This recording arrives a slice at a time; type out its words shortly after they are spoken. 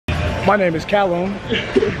My name is Calum.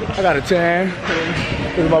 I got a tan.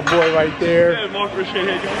 This is my boy right there. Yeah, Moger, Rashid,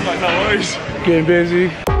 how you going, mate? No worries. Getting busy.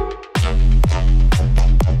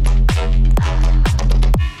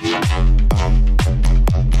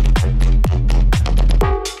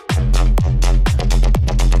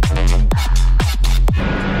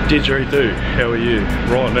 Didgeridoo, how are you?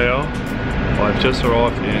 Right now, I've just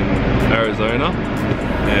arrived in Arizona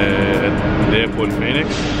at the airport in Phoenix,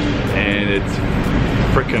 and it's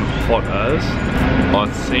freaking hot as.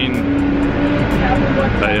 I've seen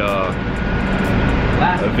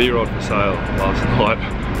a V-Rod for sale last night,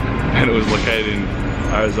 and it was located in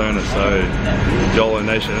Arizona, so YOLO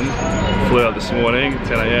Nation flew out this morning,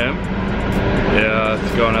 10 AM,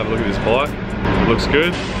 to go and have a look at this bike. It looks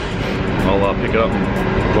good. I'll pick it up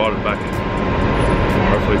and ride it back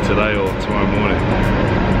hopefully today or tomorrow morning.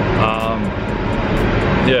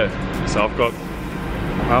 Yeah, so I've got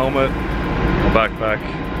my helmet, my backpack,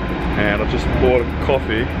 and I've just bought a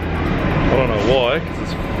coffee. I don't know why, because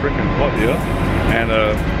it's freaking hot here, and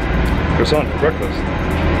a croissant for breakfast.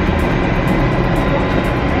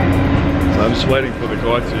 So I'm just waiting for the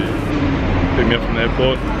guy to pick me up from the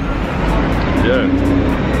airport. Yeah,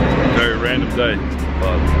 very random day,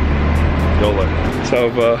 but YOLO. So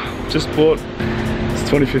I've just bought this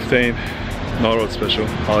 2015 Night Rod Special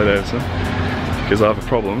Harley Davidson because I have a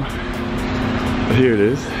problem. But here it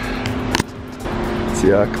is. It's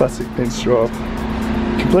the classic pinstripe,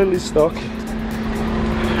 completely stock,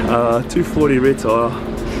 240 rear tire,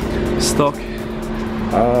 stock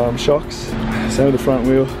shocks, same with the front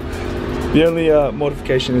wheel. The only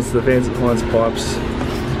modification is the Vans Hines pipes,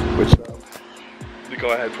 which the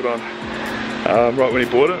guy had put on right when he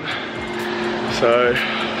bought it. So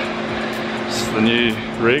this is the new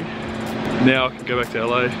rig. Now I can go back to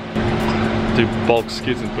LA, do bulk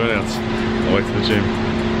skids and burnouts on the way to the gym.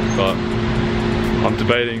 But I'm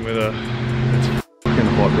debating whether, it's fucking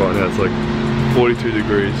hot right now, it's like 42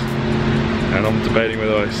 degrees. And I'm debating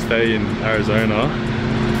whether I stay in Arizona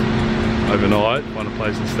overnight, find a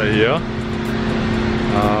place and stay here,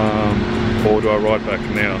 or do I ride back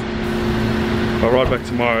now? If I ride back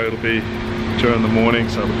tomorrow, it'll be during the morning,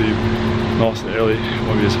 so it'll be nice and early, it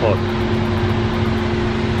won't be as hot.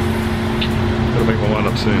 Gotta make my mind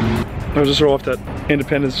up soon. I just arrived at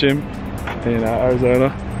Independence Gym in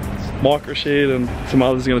Arizona. Mike, Rashid and some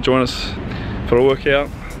others are gonna join us for a workout.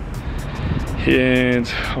 And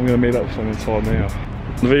I'm gonna meet up with them inside now.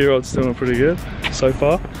 The V-Rod's doing pretty good so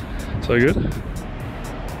far, so good.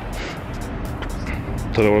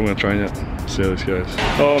 Don't know what I'm gonna train yet, see how this goes.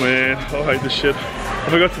 Oh man, I hate this shit. I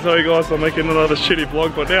forgot to tell you guys I'm making another shitty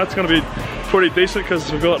vlog, but now it's going to be pretty decent because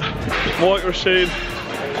we've got Mike, Rashid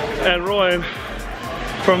and Ryan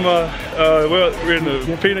from we're in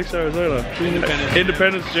the Phoenix, Arizona,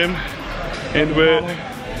 Independence Gym, and we're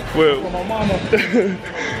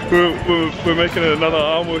making another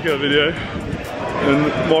arm workout video,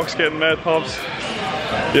 and Mike's getting mad pumps.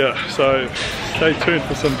 Yeah, so stay tuned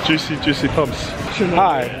for some juicy pumps.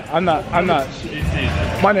 Hi, I'm not.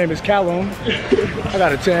 My name is Calum. I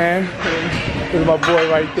got a tan. This is my boy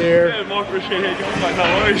right there. Yeah, Moger, Rashid, how you going, mate? No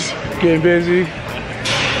worries. Getting busy.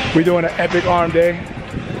 We're doing an epic arm day.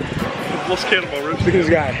 Lost count of my ribs. Look at this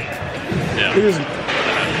guy. Yeah.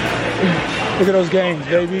 Look at those gains,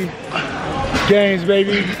 baby. Gains,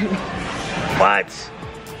 baby. What?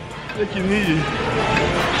 Like you need you.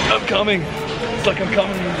 I'm coming. It's like I'm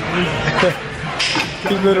coming.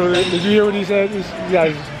 He's literally, did you hear what he said? This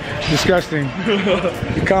guy's disgusting.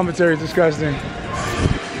 The commentary is disgusting.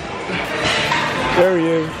 There he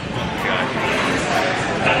is.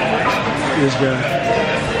 This guy.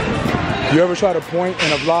 You ever try to point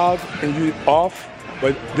in a vlog and you off?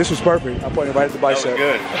 But this was perfect. I'm pointing right at the bicep. That was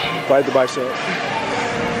good. Right at the bicep.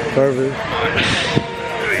 Perfect.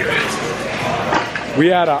 We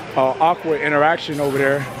had an awkward interaction over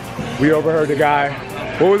there. We overheard the guy.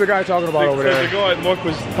 What was the guy talking about over there? The guy, Mike,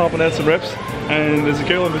 was pumping out some reps, and there's a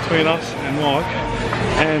girl in between us and Mike,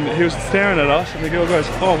 and he was staring at us, and the girl goes,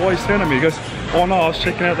 "Oh, why are you staring at me?" He goes, "Oh no, I was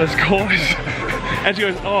checking out those guys." And she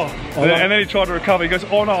goes, "Oh," and then he tried to recover. He goes,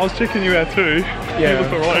 "Oh no, I was checking you out too." Yeah, he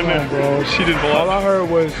looked right in there, bro. She didn't believe. All I heard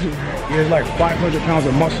was he has like 500 pounds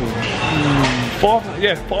of muscle.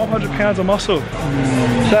 500 pounds of muscle.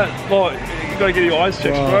 That, like, you gotta get your eyes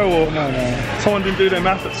checked, bro, or someone didn't do their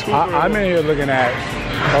math at school. I'm in here looking at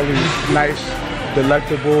all these nice,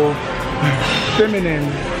 delectable, feminine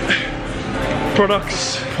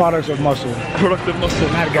products of muscle. Productive muscle.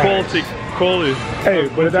 Quality. Hey,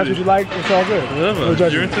 but if that's what you like, it's all good. Whatever. No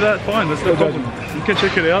judgment. You're into that, fine. That's no problem. You can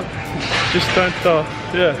check it out. Just don't,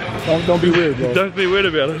 Don't be weird, bro. Don't be weird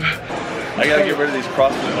about it. I gotta get rid of these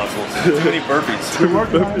CrossFit muscles. Too many burpees. We're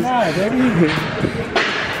working on it now, baby.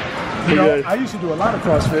 You know, I used to do a lot of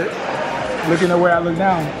CrossFit, looking at where I look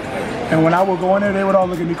now. And when I would go in there, they would all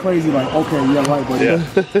look at me crazy, like, okay, yeah, right, buddy. Yeah.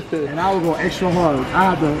 And I would go extra hard.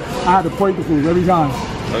 I had to point the food every time.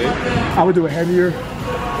 Oh, yeah? I would do it heavier.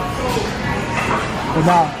 But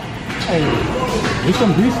now, hey, he's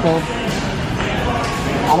some beast though.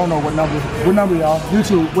 I don't know what number. What number, y'all?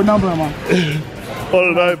 YouTube, what number am I? I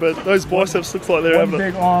don't know, but those biceps look like they're having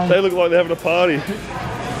big arm. They look like they're having a party.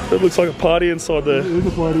 It looks like a party inside there. It is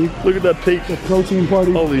a party. Look at that peak. The protein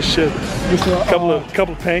party. Holy shit. Just a couple of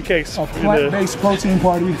pancakes. A plant-based protein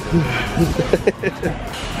party.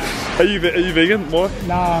 Are you vegan, more?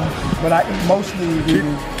 Nah, but I eat mostly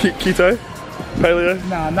vegan. Keto? Paleo?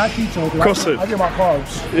 Nah, not keto. CrossFit? I get my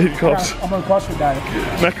carbs. You eat carbs? I'm on a CrossFit diet.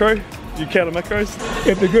 Macro? You count the macros?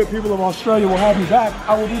 If the good people of Australia will have me back,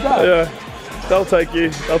 I will be back. Yeah. They'll take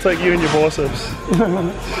you. They'll take you and your biceps.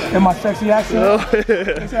 In my sexy accent? Oh, yeah.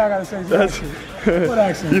 They say I got a sexy accent. What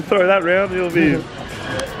accent? You throw that round, you'll be...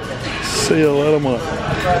 See you later, mate.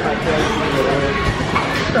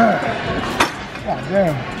 God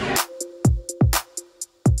damn.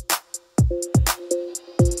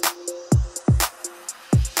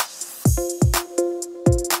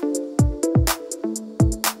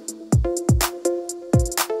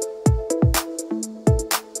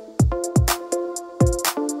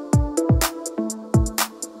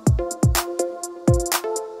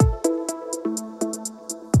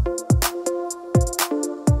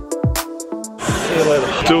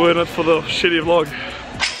 Doing it for the shitty vlog.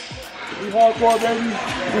 We hardcore, baby.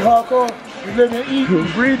 We hardcore. We live and eat. We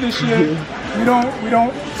breathe this shit. We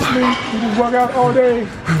don't sleep. We just work out all day,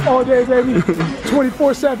 baby.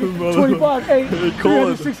 24/7, 25/8,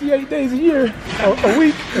 368 days a year, a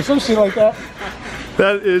week, or some shit like that.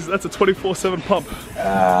 That's a 24/7 pump.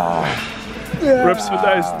 Yeah. Reps for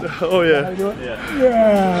days. Oh yeah.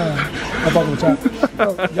 Yeah. I'm fucking with y'all.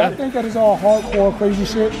 Y'all think that is all hardcore, crazy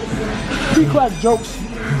shit? We crack jokes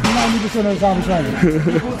 90% of the time we're trying.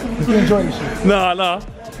 We enjoy this shit. Nah.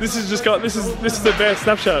 This is just got. This is the bad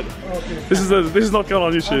Snapchat. Okay. This is not going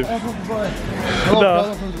on YouTube. Hello,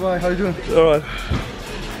 Calum from Dubai. How you doing? All right.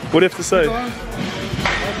 What do you have to say?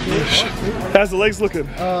 How's the legs looking?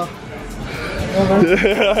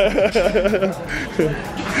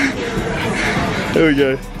 Here we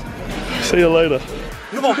go. See you later.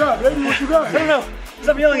 What you got, baby? What you got? I don't know.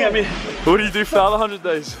 Stop yelling at me. What do you do for the other 100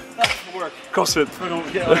 days? Work. CrossFit. I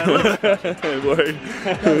don't get Work.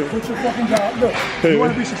 Quit your fucking job. Look, you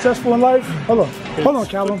want to be successful in life? Hold on,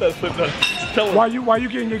 Calum. Flip that. Tell him. Why you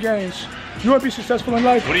getting your gains? You want to be successful in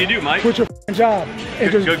life? What do you do, Mike? Quit your fucking job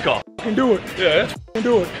and just Good call. fucking do it. Yeah.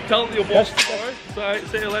 Do it. Tell your boss tomorrow. So,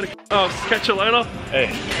 see you later. Catch you later. Hey,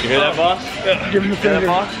 you hear that, boss? Yeah. Give him the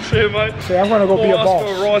finger. See you, mate. Say, I'm gonna go be a boss.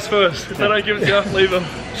 Ask for a rise first. If they don't give it to you, leave them.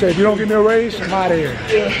 Say, if you don't give me a raise, I'm out of here.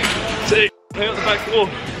 Yeah. See you. Hang out the back door.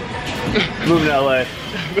 Moving to LA.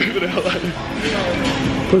 Moving to LA.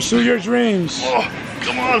 Pursue your dreams. Oh,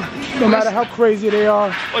 come on. No matter how crazy they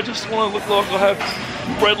are. I just want to look like I have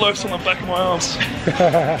bread loaves on the back of my arms.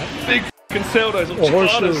 Big f***ing sourdoughs or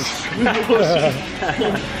ciabattas.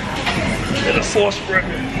 And a sliced bread.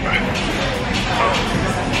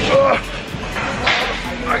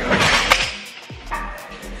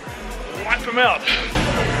 Wipe them out.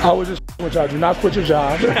 I was just with y'all. Do not quit your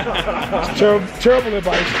job. It's terrible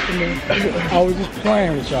advice for me. I was just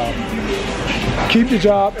playing with y'all. Keep your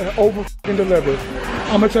job and over deliver.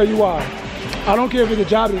 I'm gonna tell you why. I don't care if it's a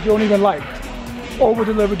job that you don't even like. Over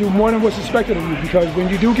deliver, do more than what's expected of you, because when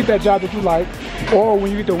you do get that job that you like, or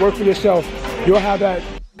when you get to work for yourself, you'll have that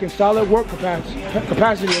solid work capacity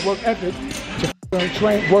and work ethic to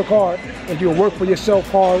train, work hard, and do work for yourself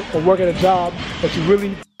hard, or work at a job that you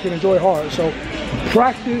really can enjoy hard. So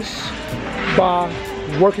practice by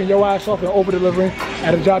working your ass off and over delivering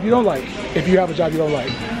at a job you don't like, if you have a job you don't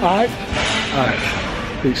like. All right? All right.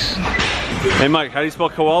 Peace. Hey, Mike, how do you spell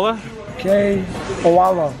koala?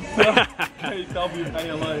 K-O-A-L-A.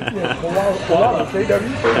 K-W-A-L-A. Yeah, koala. K-W.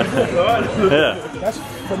 Yeah. That's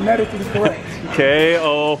phonetically correct.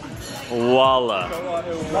 K-O-Walla.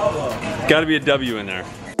 Gotta be a W in there.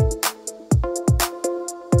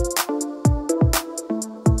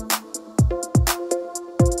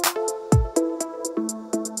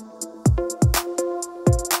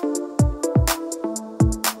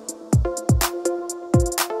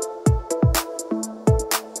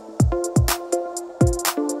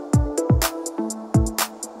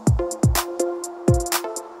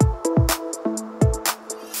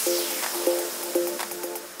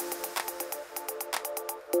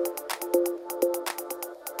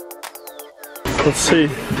 Let's see.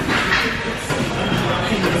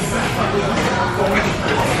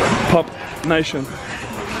 nation.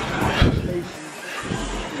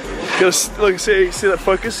 Gotta look, see that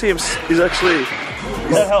focus. See him. He's actually.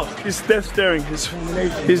 That helps. He's death staring.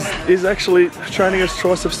 He's actually training his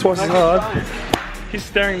triceps twice as hard. He's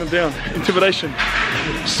staring them down. Intimidation.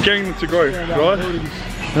 Scaring them to grow. Right?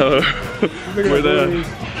 No.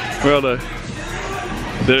 Where are they?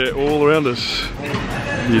 They're all around us.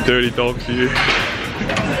 You dirty dogs, you.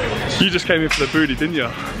 You just came in for the booty, didn't you?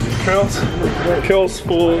 Curls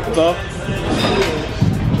for the...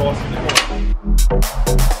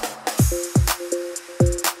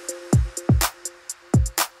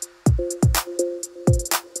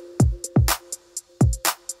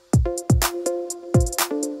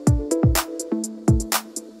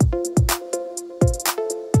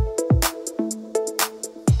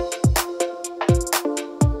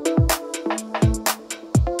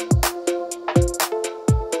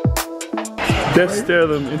 Death stare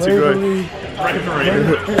them into growth. Bravery.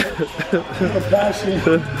 Compassion.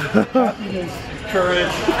 Happiness.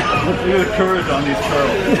 Courage. Look at the courage on these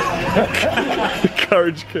curls. The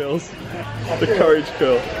courage curls. The courage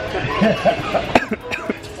curl.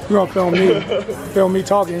 You're gonna film me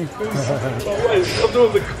talking. I'm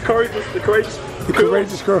doing the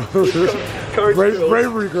courageous curls.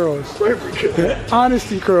 Bravery curls. Bravery curls.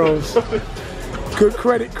 Honesty curls. Good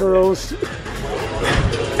credit curls.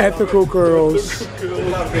 Ethical curls.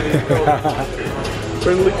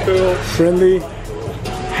 Friendly curls. Friendly.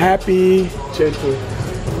 Happy. Gentle.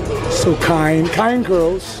 So kind. Kind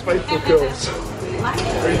curls. Faithful curls.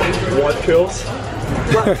 White curls.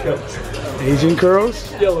 Black curls. Asian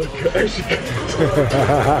curls. Yellow curls. Asian curls.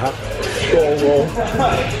 Lol.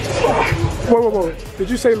 Whoa. Did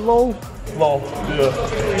you say low? Lol. Yeah.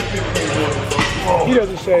 He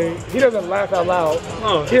doesn't laugh out loud.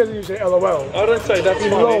 Oh. He doesn't even say LOL. I don't say that's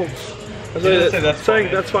funny. Lows. Saying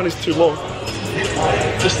that's funny is too long.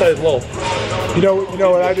 Just say lol. You know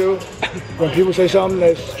what I do? When people say something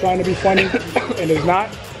that's trying to be funny and it's not,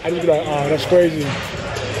 I just be like, oh, that's crazy.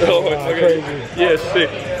 Oh, okay. Crazy. Yeah, sick.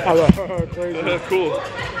 I like, oh, crazy. Cool.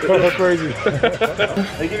 Crazy.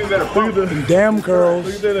 They give you better pump. Damn curls.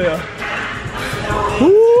 Look at that now.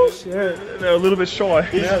 Woo, shit. They're a little bit shy.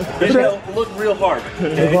 Look real hard. Yeah,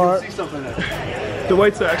 you can see something there. The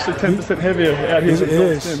weights are actually 10% heavier out here. It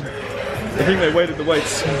is. I think they weighted the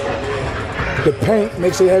weights. The paint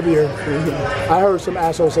makes it heavier. I heard some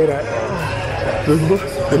asshole say that.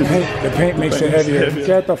 The paint makes it heavier.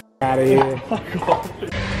 Get the f out of here.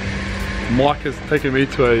 Mike has taken me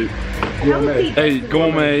to a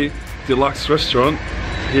gourmet deluxe restaurant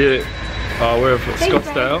here, we're at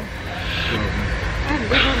Scottsdale.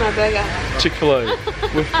 My burger. Chick-fil-A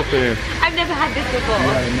with the fan. I've never had this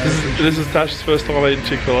before. This is Tash's first time eating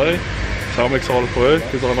Chick-fil-A, so I'm excited for her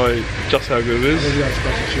because I know just how good it is.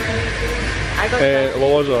 And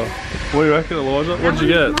Elijah, what do you reckon, Elijah? What did you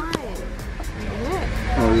get?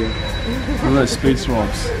 Oh yeah. One of those speed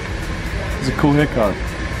swamps. It's a cool haircut.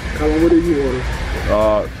 Calum, what did you order?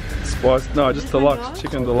 Spice, no, just deluxe,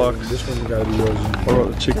 chicken deluxe. This one's gotta be yours. I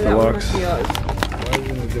got the chicken deluxe.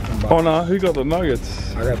 Oh no, who got the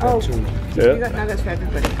nuggets? I got that too. Yeah. You got nuggets for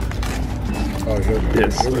everybody. Oh, here.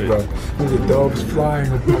 Yes. Here we go. Look at the doves flying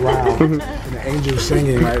around and the angels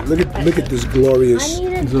singing. Right? Look at this glorious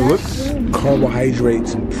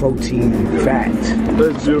carbohydrates and protein and fat.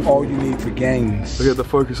 That's beautiful. All you need for gains. Look at the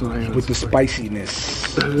focus on it. With the spiciness.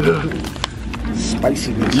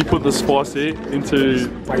 Spiciness. You put the spicy into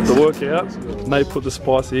the workout, and they put the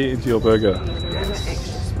spicy into your burger.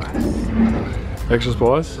 Extra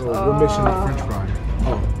spice? So we're missing the French fry.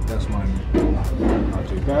 Oh, that's mine. I'll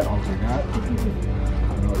take that. I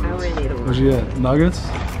already need a What'd you get? Nuggets?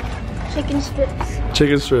 chicken strips.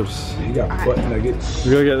 Chicken strips. You got butt nuggets.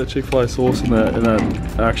 We gotta get the Chick-fil-A sauce in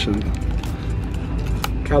that action.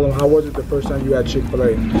 Calum, how was it the first time you had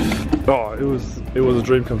Chick-fil-A? Oh, it was a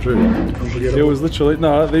dream come true. It was literally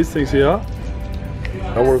these things here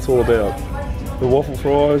are what it's all about. The waffle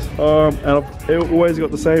fries, and I've always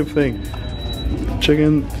got the same thing.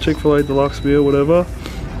 Chicken, Chick-fil-A deluxe meal, whatever.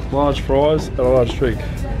 Large fries and a large drink.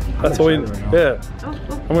 That's all. Yeah.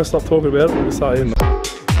 I'm gonna stop talking about it. We're gonna start in.